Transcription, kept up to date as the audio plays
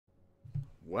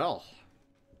Well,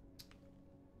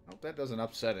 I hope that doesn't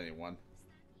upset anyone.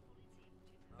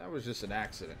 That was just an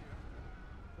accident.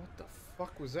 What the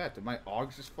fuck was that? Did my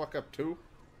augs just fuck up too?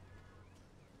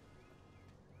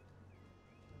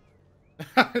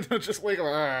 Just wake up.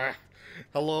 Ah,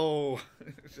 hello.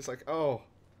 It's just like, oh.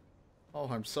 Oh,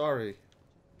 I'm sorry.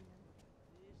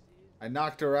 I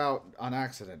knocked her out on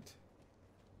accident.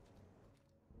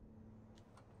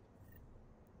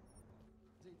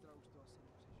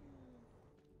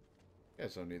 You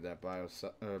guys don't need that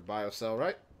biocell,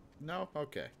 right? No?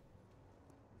 Okay.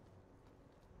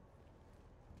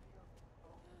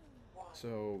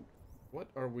 So, what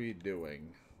are we doing?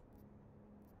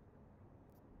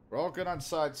 We're all good on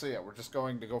side, so yeah, we're just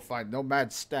going to go find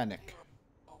Nomad Stanek.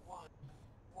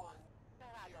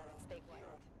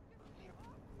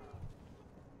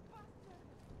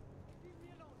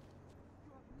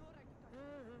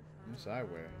 Yes, I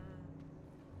wear.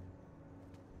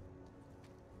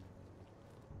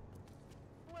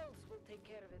 Who else will take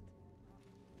care of it?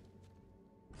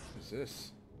 What is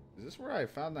this? Is this where I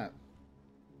found that?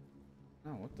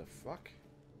 No, what the fuck?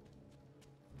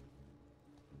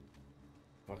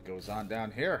 What goes on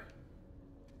down here?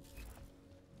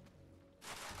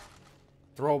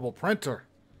 Throwable printer.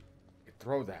 You can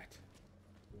throw that.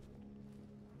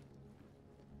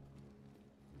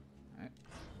 Alright.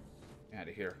 Out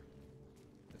of here.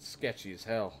 It's sketchy as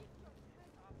hell.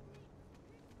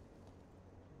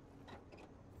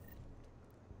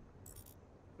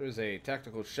 There's a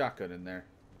tactical shotgun in there.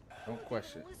 Don't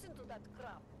question. Listen to that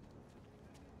crap.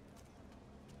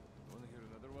 Wanna hear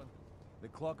another one? The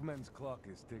clockman's clock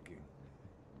is ticking.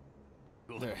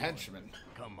 They're henchmen.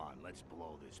 Come on, let's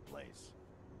blow this place.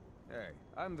 Hey,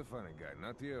 I'm the funny guy,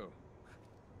 not you.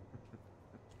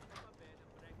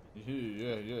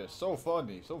 Yeah. So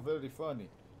funny. So very funny.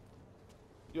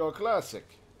 You're a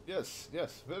classic. Yes,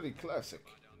 very classic.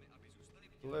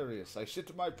 Hilarious. I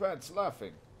shit my pants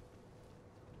laughing.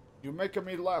 You're making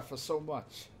me laugh for so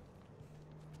much.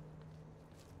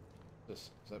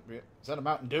 Is that a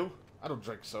Mountain Dew? I don't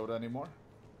drink soda anymore.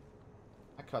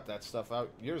 I cut that stuff out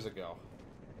years ago.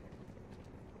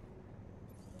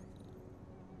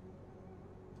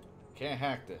 Can't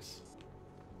hack this.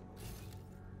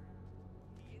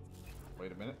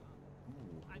 Wait a minute.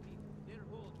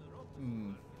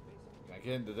 Can I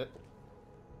get into that?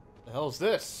 The hell's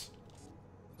this?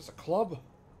 Is this a club?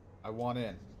 I want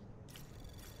in.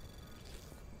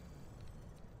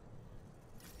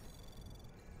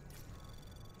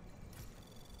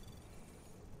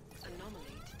 Anomaly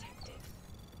detected.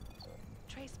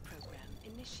 Trace program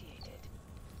initiated.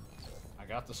 I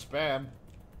got the spam.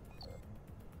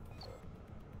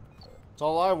 That's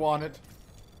all I wanted.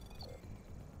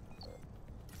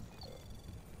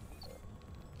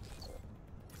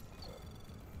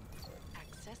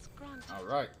 Access granted. All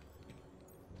right.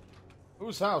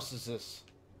 Whose house is this?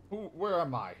 Where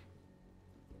am I?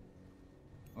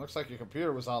 Looks like your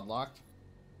computer was unlocked.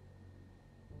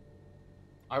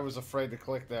 I was afraid to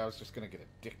click that. I was just gonna get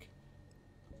a dick.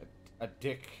 A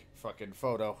dick fucking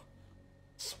photo.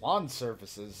 Swan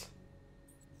services.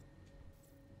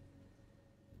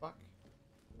 Fuck.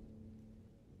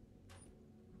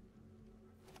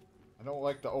 I don't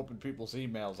like to open people's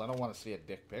emails. I don't want to see a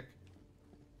dick pic.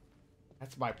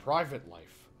 That's my private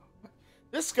life.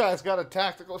 This guy's got a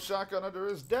tactical shotgun under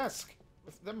his desk.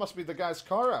 That must be the guy's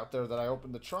car out there that I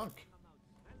opened the trunk.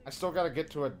 I still gotta get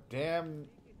to a damn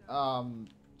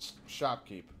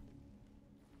shopkeep.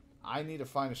 I need to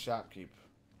find a shopkeep.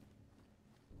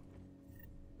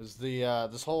 Is the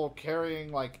this whole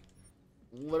carrying like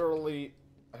literally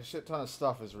a shit ton of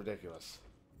stuff is ridiculous.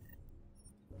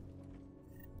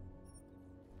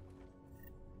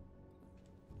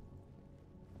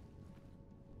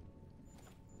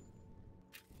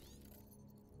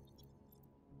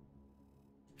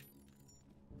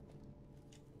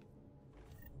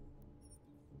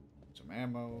 Some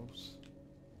ammos.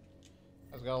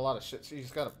 He's got a lot of shit. See, he's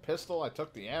got a pistol. I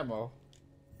took the ammo.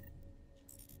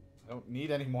 I don't need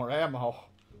any more ammo.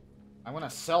 I'm gonna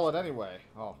sell it anyway.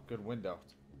 Oh, good window.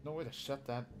 No way to shut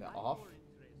that off? I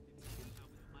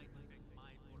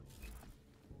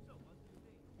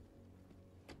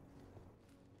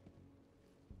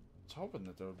was hoping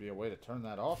that there would be a way to turn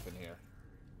that off in here.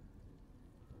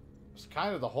 It's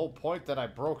kind of the whole point that I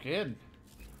broke in.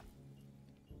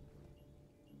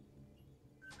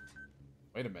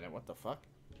 Wait a minute, what the fuck?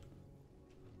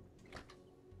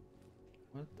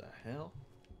 What the hell?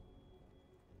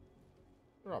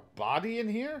 Is there a body in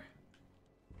here?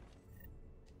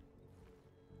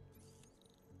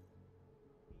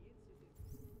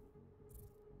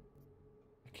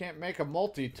 I can't make a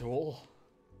multi-tool.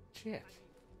 Shit.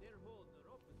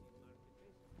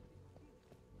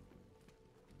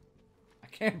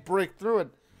 can't break through it.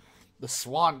 The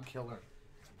Swan Killer.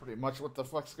 That's pretty much what the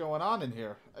fuck's going on in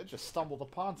here. I just stumbled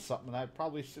upon something I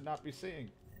probably should not be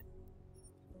seeing.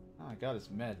 Oh, I got his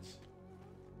meds.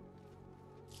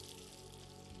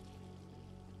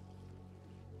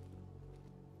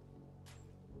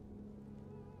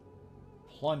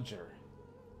 Plunger.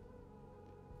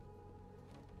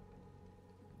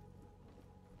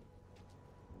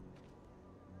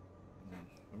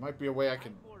 There might be a way I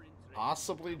can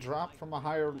possibly drop from a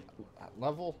higher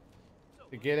level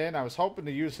to get in. I was hoping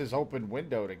to use his open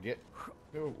window to get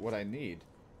to what I need.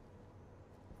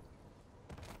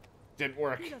 Didn't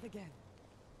work. Do that again.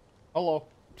 Hello.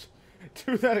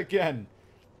 Do that again.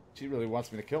 She really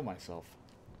wants me to kill myself.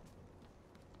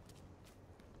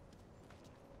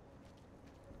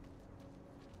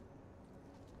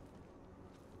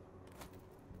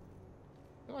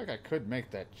 I feel like I could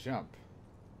make that jump.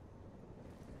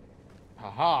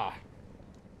 Haha.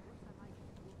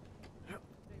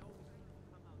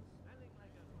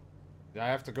 Do I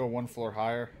have to go one floor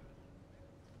higher?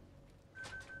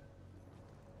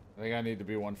 I think I need to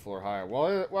be one floor higher.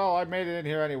 Well, I made it in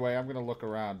here anyway. I'm gonna look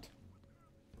around.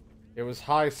 It was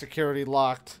high security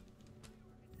locked.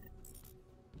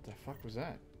 What the fuck was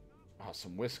that? Oh,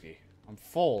 some whiskey. I'm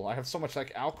full. I have so much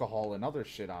like alcohol and other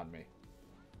shit on me.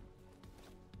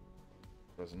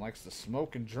 Person likes to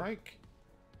smoke and drink.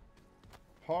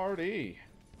 Party.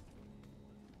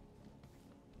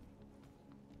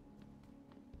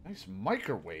 Nice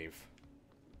microwave.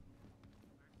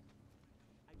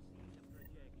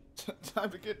 Time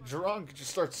to get drunk.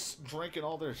 Just start drinking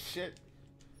all their shit.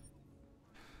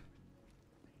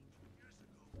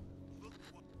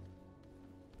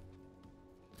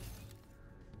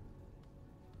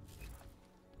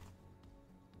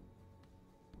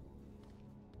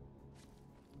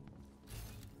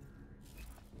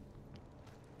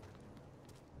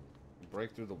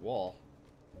 Break through the wall.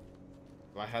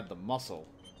 If I had the muscle.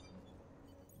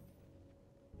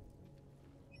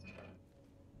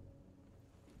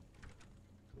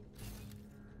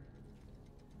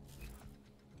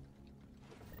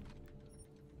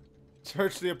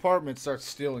 Search the apartment, start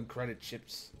stealing credit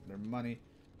chips, their money.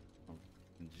 Oh,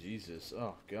 Jesus.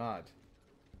 Oh, God.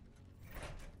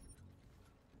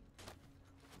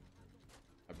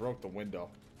 I broke the window.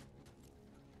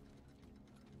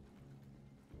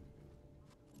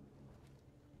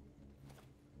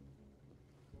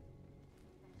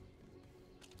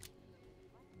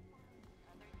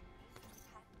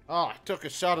 Oh, I took a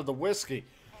shot of the whiskey.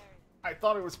 I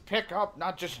thought it was pick up,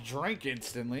 not just drink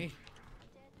instantly.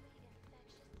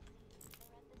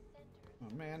 Oh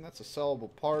man, that's a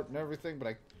sellable part and everything, but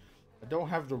I don't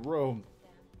have the room.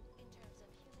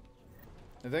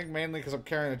 I think mainly because I'm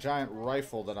carrying a giant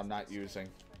rifle that I'm not using.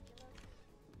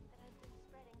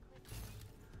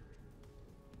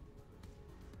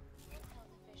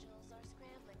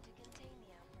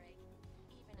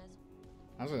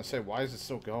 I was gonna say, why is it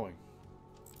still going?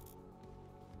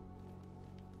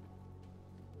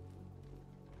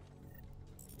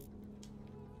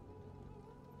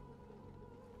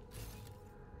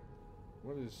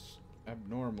 What is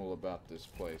abnormal about this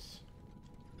place?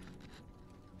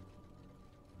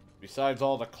 Besides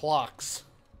all the clocks.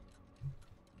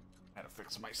 I gotta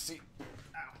fix my seat. Ow.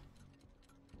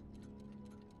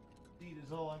 Seat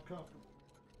is all uncomfortable.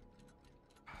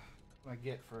 What I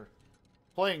get for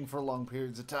playing for long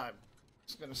periods of time.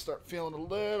 It's gonna start feeling a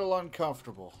little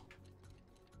uncomfortable.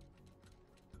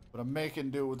 But I'm making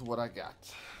do with what I got.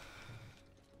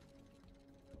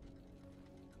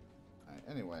 Alright,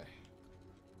 anyway.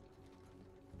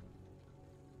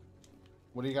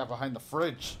 What do you got behind the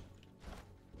fridge?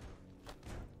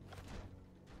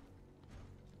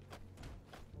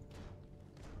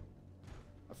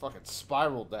 I fucking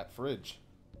spiraled that fridge.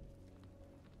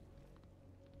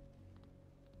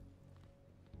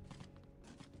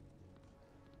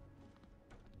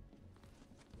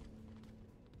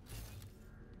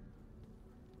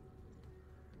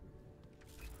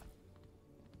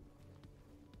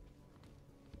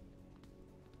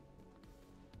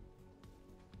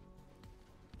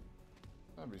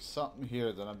 There'll be something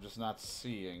here that I'm just not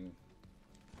seeing.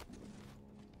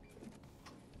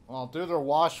 Well, I'll do their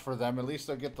wash for them. At least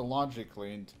they'll get the laundry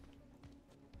cleaned.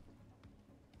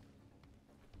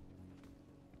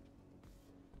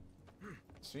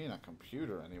 Seeing a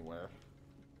computer anywhere.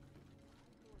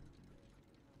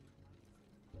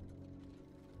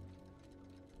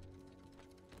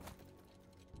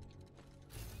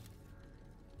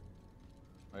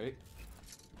 Wait.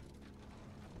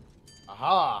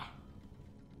 Aha!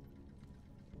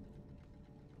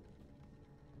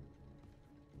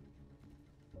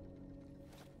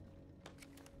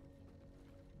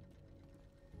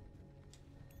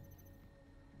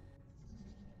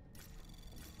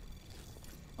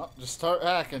 Just start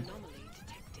hacking. Anomaly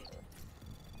detected.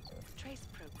 Trace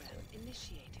program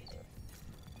initiated.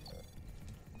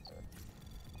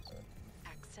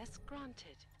 Access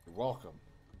granted. You're welcome.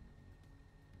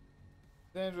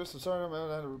 Dangerous. I'm sorry, I'm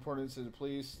out to report an incident to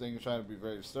police. Things are trying to be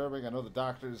very disturbing. I know the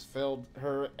doctors failed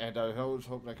her, and I was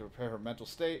hoping I could repair her mental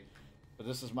state. But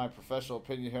this is my professional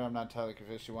opinion here. I'm not entirely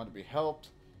convinced she wanted to be helped.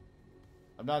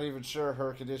 I'm not even sure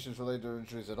her conditions related to her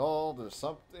injuries at all. There's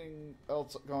something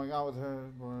else going on with her.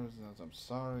 I'm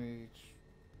sorry.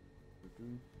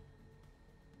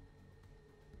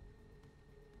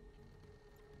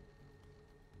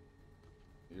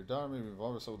 Your daughter may be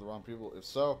involved with some of the wrong people. If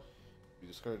so, be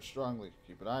discouraged strongly.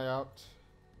 Keep an eye out.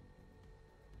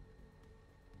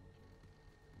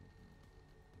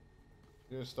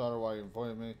 You're a starter while you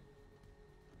avoided me.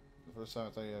 The first time I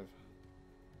thought you have.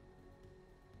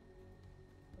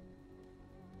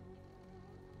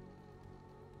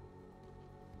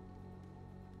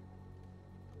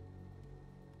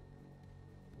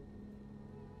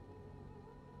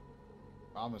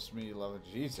 Promise me, love it.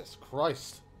 Jesus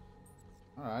Christ.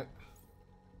 Alright.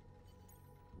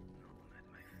 My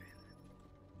friend.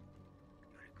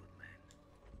 You're a good man.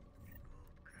 A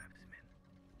good craftsman.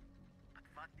 But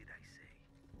what did I say?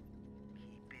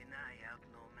 Keep an eye out,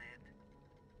 Nomad.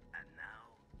 And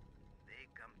now, they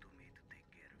come to me to take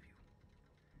care of you.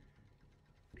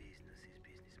 Business is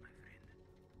business, my friend.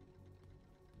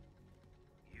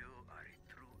 You are a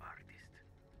true artist.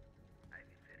 I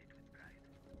will wear it with pride.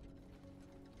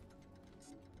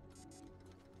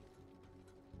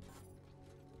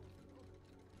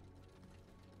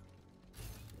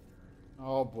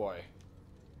 Oh boy.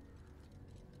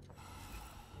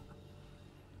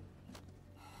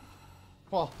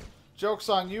 Well, joke's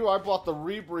on you. I bought the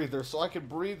rebreather so I can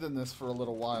breathe in this for a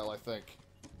little while, I think.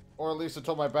 Or at least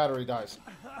until my battery dies.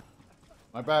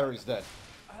 My battery's dead.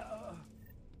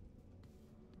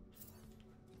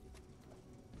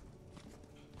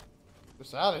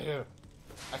 Just out of here.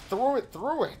 I threw it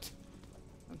through it.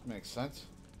 That makes sense.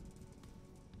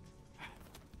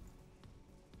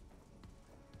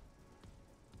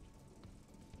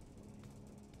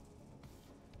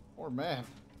 Poor man.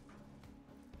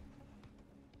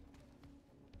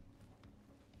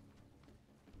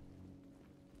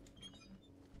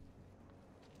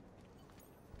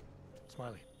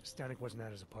 Smiley, Stanek wasn't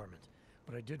at his apartment,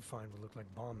 but I did find what looked like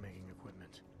bomb-making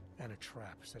equipment and a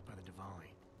trap set by the Diwali.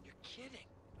 You're kidding.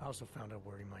 I also found out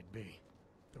where he might be,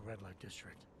 the Red Light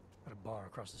District, at a bar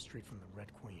across the street from the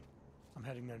Red Queen. I'm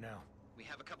heading there now. We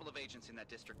have a couple of agents in that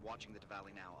district watching the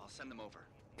Diwali now. I'll send them over.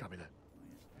 Copy that.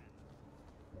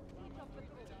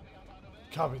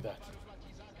 Copy that.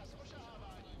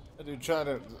 That dude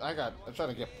I'm trying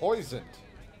to get poisoned.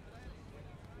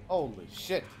 Holy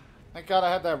shit. Thank God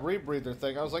I had that rebreather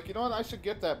thing. I was like, you know what? I should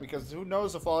get that because who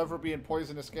knows if I'll ever be in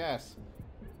poisonous gas.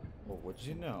 Well, what'd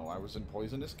you know? I was in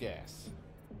poisonous gas.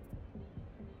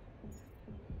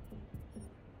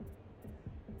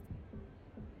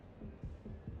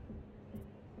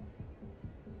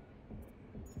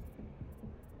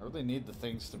 I really need the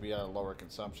things to be at a lower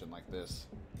consumption like this.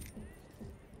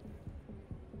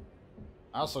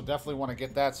 I also definitely want to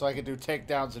get that so I can do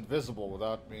takedowns invisible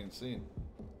without being seen.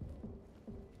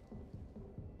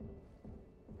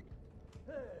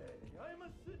 Hey, I'm a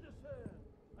citizen.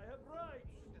 I have rights.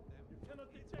 You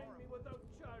cannot detain me without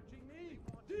charging me.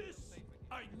 This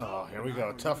I know. Oh, here we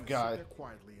go. Tough guy. Sit there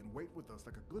quietly and wait with us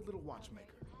like a good little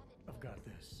watchmaker. I've got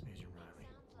this, Agent Riley.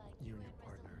 You and your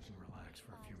partner can relax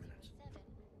for a few minutes.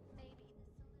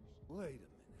 Wait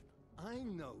a minute. I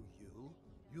know you.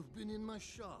 You've been in my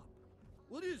shop.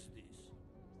 What is this?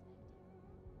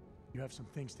 You have some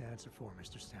things to answer for,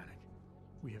 Mr. Stanek.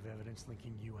 We have evidence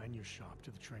linking you and your shop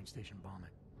to the train station bombing.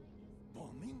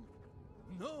 Bombing?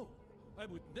 No, I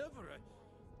would never.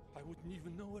 I wouldn't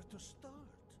even know where to start.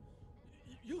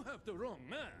 You have the wrong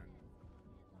man.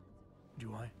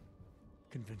 Do I?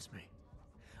 Convince me.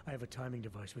 I have a timing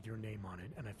device with your name on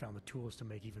it, and I found the tools to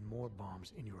make even more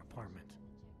bombs in your apartment.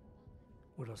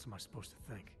 What else am I supposed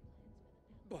to think?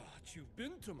 But you've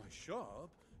been to my shop.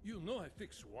 You know I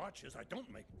fix watches. I don't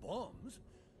make bombs.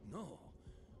 No,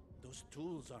 those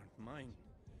tools aren't mine.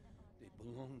 They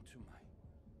belong to my...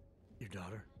 Your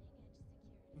daughter?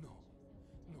 No,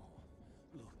 no.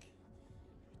 Look,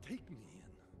 take me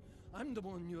in. I'm the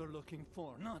one you're looking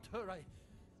for, not her.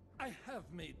 I have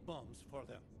made bombs for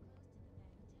them.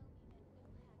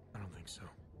 I don't think so.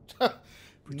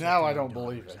 Now I Protecting don't your daughter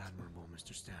believe is it. admirable,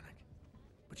 Mr. Stanek.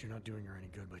 But you're not doing her any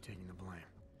good by taking the blame.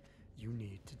 You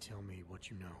need to tell me what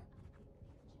you know.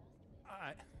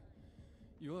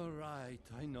 You're right,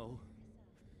 I know.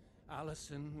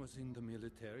 Allison was in the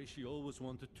military. She always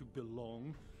wanted to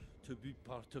belong. to be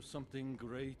part of something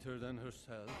greater than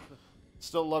herself.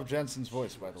 Still love Jensen's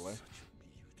voice, by the way. Such a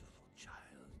beautiful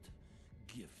child.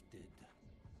 Gifted.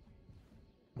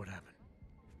 What happened?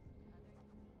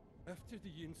 After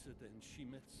the incident, she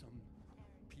met some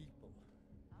people.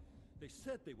 They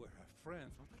said they were her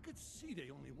friends, but I could see they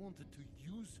only wanted to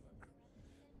use her.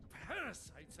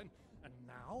 Parasites, and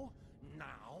now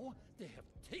they have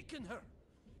taken her.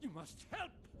 You must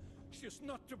help. She is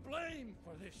not to blame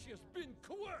for this. She has been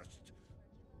coerced.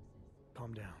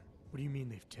 Calm down. What do you mean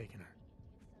they've taken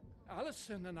her?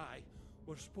 Allison and I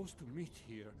were supposed to meet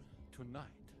here tonight.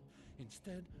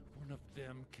 Instead, one of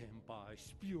them came by,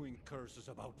 spewing curses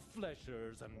about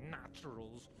fleshers and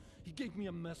naturals. He gave me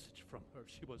a message from her.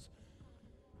 She was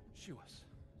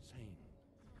saying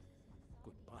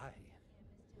goodbye.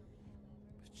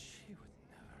 But she would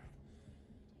never.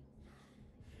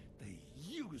 They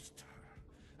used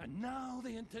her, and now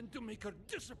they intend to make her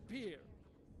disappear.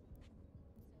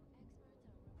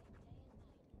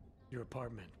 Your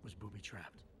apartment was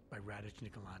booby-trapped by Radic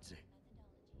Nikoladze.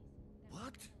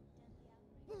 What?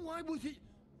 Why would he?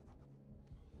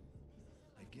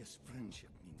 I guess friendship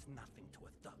means nothing to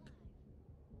a thug.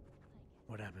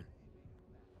 What happened?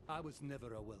 I was never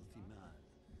a wealthy man,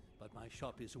 but my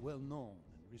shop is well known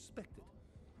and respected.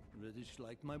 Radic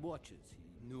liked my watches.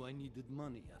 He knew I needed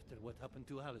money after what happened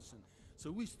to Allison, so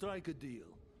we strike a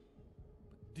deal.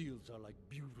 But deals are like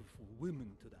beautiful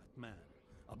women to that man.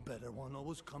 A better one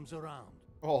always comes around.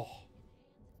 Oh.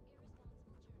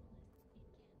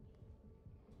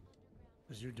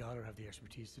 Does your daughter have the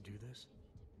expertise to do this?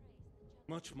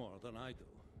 Much more than I do.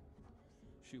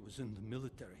 She was in the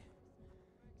military.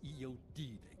 EOD,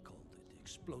 they called it.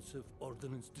 Explosive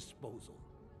Ordnance Disposal.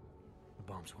 The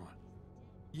bomb squad.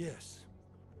 Yes.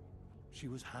 She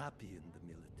was happy in the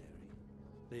military.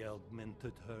 They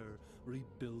augmented her,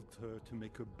 rebuilt her to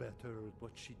make her better at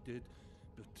what she did.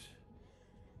 But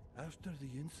after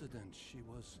the incident, she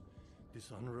was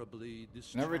dishonorably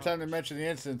discharged. And every time they mention the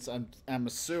incidents, I'm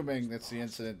assuming that's the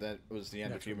incident that was the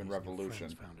end of human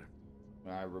revolution.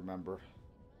 I remember.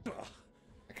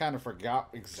 I kind of forgot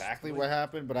exactly what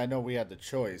happened, but I know we had the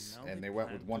choice, and they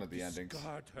went with one of the endings.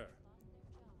 Her.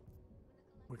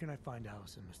 Where can I find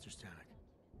Allison, Mr. Stanek?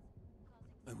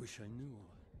 I wish I knew.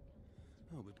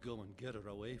 I would go and get her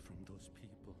away from those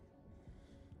people.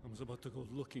 I was about to go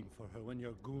looking for her when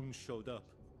your goons showed up.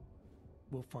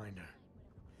 We'll find her.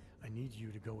 I need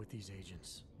you to go with these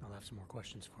agents. I'll have some more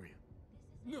questions for you.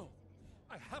 No!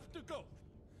 I have to go!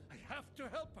 I have to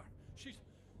help her!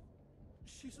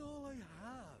 She's all I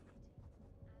have.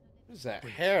 What is that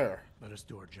hair? Let us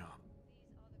do our job.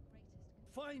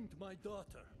 Find my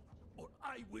daughter, or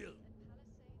I will!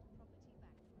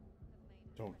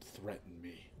 Don't threaten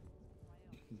me.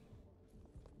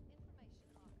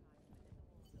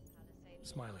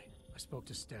 Smiley, I spoke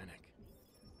to Stanek.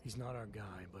 He's not our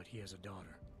guy, but he has a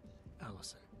daughter,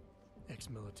 Allison.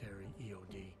 Ex-military,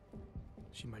 EOD.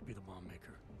 She might be the bomb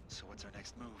maker. So what's our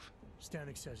next move?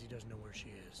 Stanek says he doesn't know where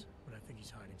she is, but I think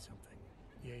he's hiding something.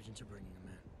 The agents are bringing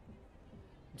him in.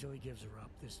 Until he gives her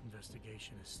up, this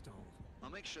investigation is stalled.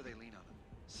 I'll make sure they lean on him.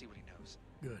 See what he knows.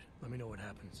 Good. Let me know what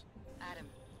happens. Adam,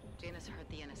 Janus heard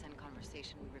the NSN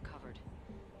conversation we recovered.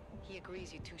 He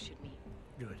agrees you two should meet.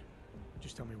 Good.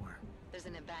 Just tell me where. There's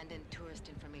an abandoned tourist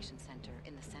information center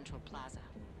in the central plaza.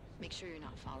 Make sure you're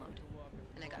not followed.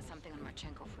 And I got something on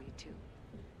Marchenko for you too.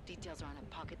 Details are on a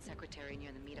pocket secretary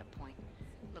near the meetup point.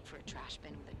 Look for a trash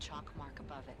bin with a chalk mark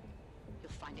above it.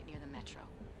 You'll find it near the metro.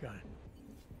 Got it.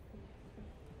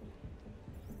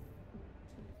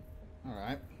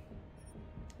 Alright.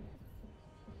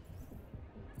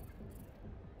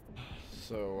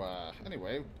 So,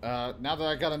 anyway, now that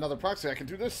I got another proxy, I can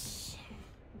do this.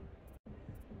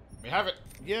 We have it!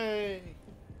 Yay!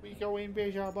 We go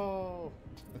invisible!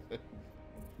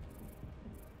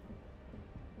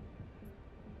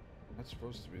 That's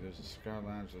supposed to be. There's a cigar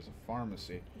lounge, there's a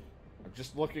pharmacy. I'm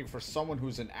just looking for someone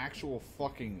who's an actual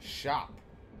fucking shop.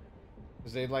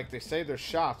 Because they say they're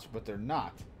shops, but they're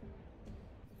not.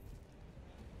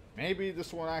 Maybe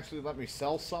this one actually let me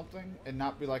sell something and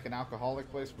not be like an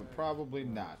alcoholic place, but probably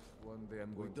not. One day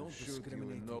I'm going to shoot you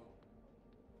and no.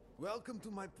 Welcome to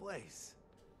my place.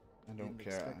 I don't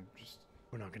care. I'm just.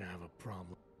 We're not gonna have a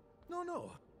problem.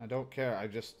 No. I don't care. I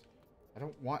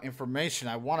don't want information.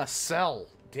 I want to sell.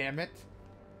 Damn it.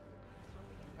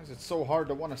 Why is it so hard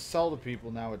to want to sell to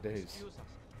people nowadays? Excuse us.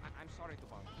 I'm sorry to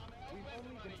bother. We've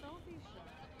only been...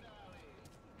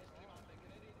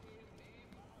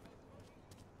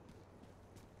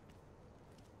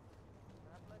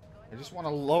 I just want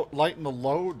to lighten the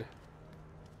load.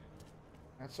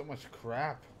 That's so much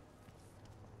crap.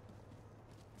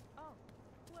 Oh,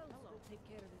 well,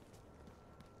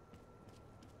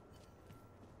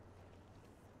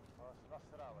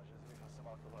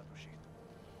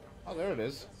 Oh, there it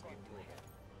is.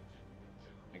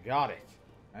 I got it.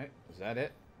 Right? Is that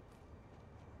it?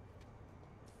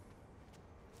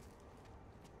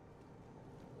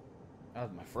 Oh,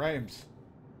 my frames.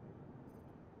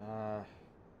 I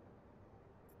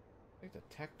think the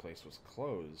tech place was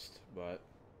closed, but...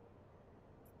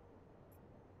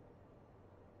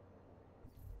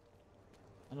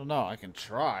 I don't know, I can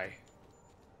try.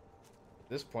 At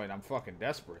this point, I'm fucking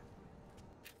desperate.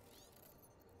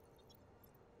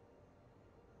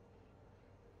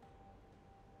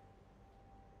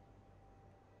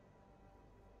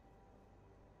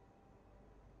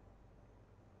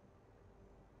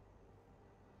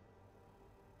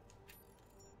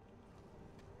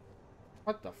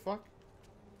 What the fuck?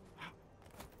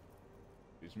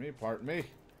 Excuse me, pardon me.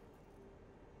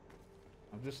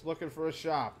 I'm just looking for a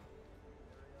shop.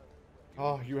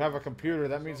 Oh, you have a computer.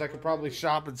 That means I could probably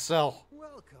shop and sell.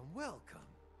 Welcome, welcome.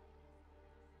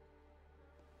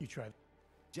 You tried.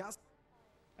 Just...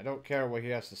 I don't care what he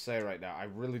has to say right now. I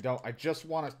really don't. I just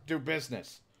want to do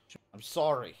business. I'm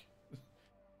sorry.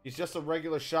 He's just a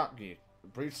regular shopkeep.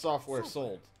 Breach software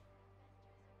sold.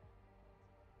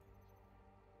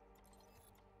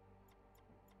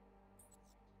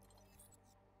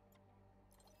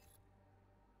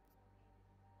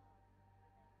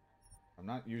 I'm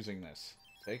not using this.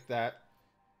 Take that.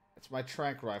 It's my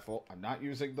tranq rifle. I'm not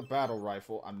using the battle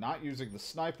rifle. I'm not using the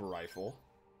sniper rifle.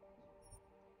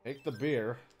 Take the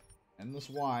beer. And this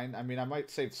wine. I mean, I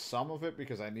might save some of it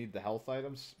because I need the health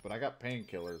items. But I got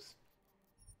painkillers.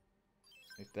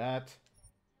 Take that.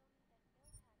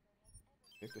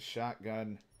 Take the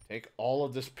shotgun. Take all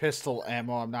of this pistol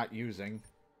ammo I'm not using.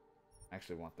 I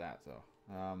actually want that, though.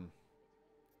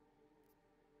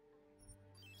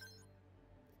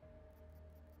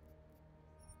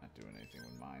 Not doing anything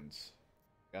with mines.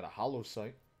 Got a hollow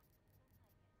sight.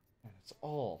 And that's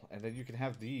all. And then you can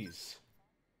have these.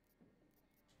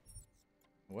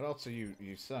 What else are you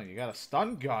selling? You got a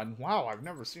stun gun. Wow, I've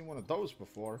never seen one of those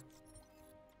before.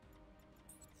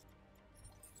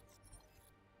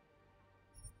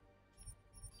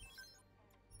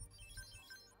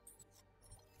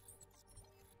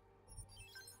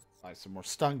 Buy some more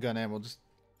stun gun ammo. Just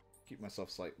keep myself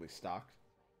slightly stocked.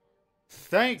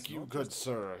 Thank you, good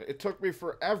sir. It took me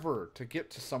forever to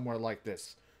get to somewhere like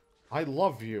this. I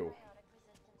love you.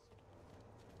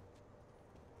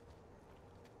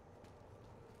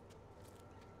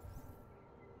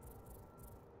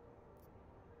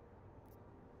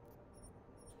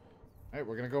 Alright,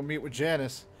 we're gonna go meet with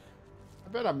Janice. I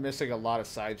bet I'm missing a lot of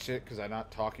side shit because I'm not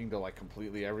talking to like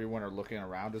completely everyone or looking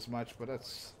around as much, but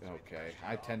that's okay.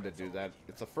 I tend to do that.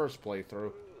 It's a first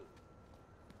playthrough.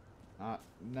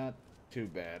 Not too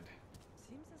bad.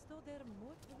 Seems as though there are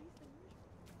more police than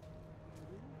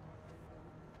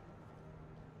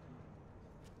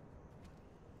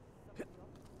usual.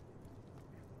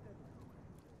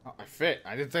 Oh, I fit.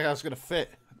 I didn't think I was gonna fit.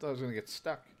 I thought I was gonna get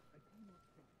stuck.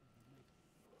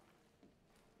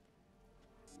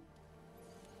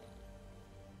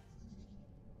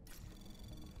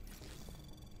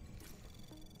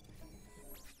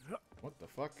 What the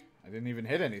fuck? I didn't even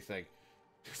hit anything.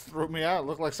 Just threw me out. It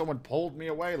looked like someone pulled me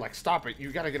away. Like, stop it.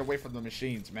 You gotta get away from the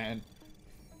machines, man.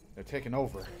 They're taking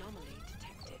over. Anomaly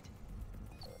detected.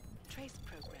 Trace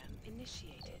program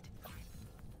initiated.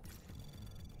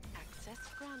 Access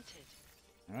granted.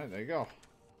 Alright, there you go.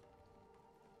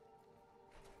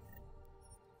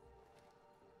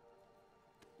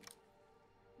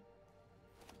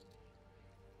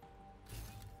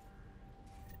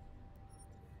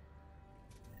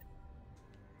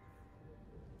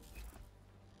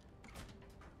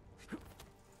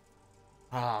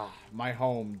 Ah, my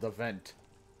home, the vent.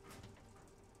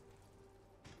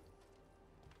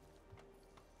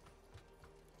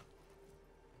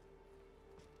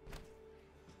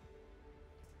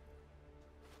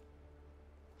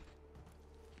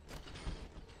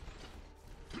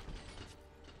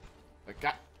 I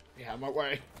got... Get out of my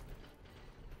way.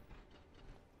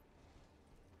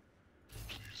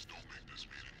 Please don't make this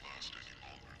meeting last any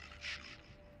longer than it should.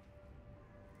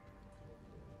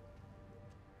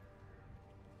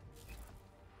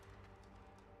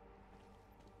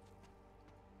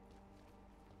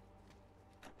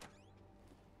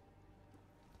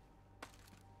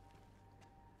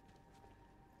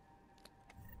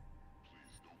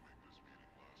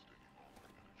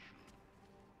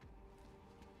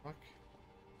 Fuck.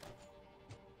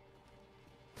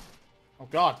 Oh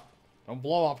god. Don't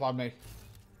blow up on me.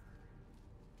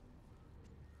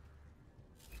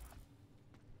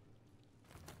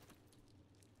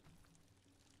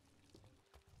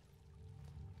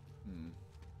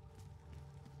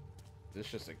 this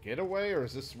just a getaway, or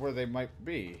is this where they might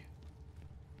be?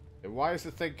 And why is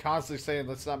the thing constantly saying,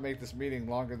 let's not make this meeting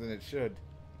longer than it should?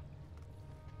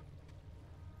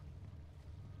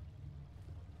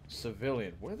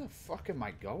 Civilian. Where the fuck am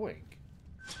I going?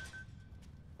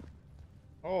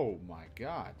 Oh my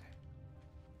god.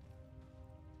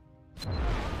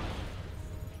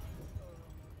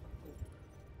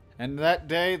 And that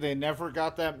day, they never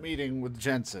got that meeting with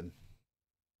Jensen.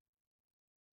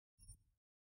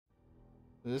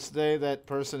 This day, that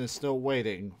person is still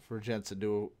waiting for Jensen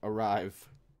to arrive.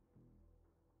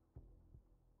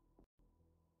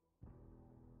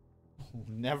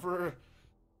 Never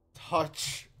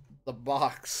touch the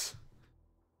box.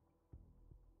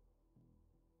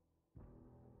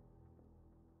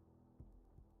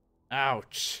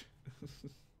 Ouch.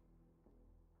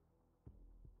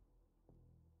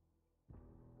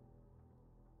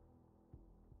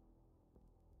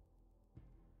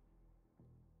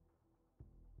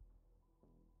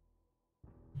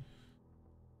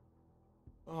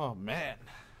 Oh, man.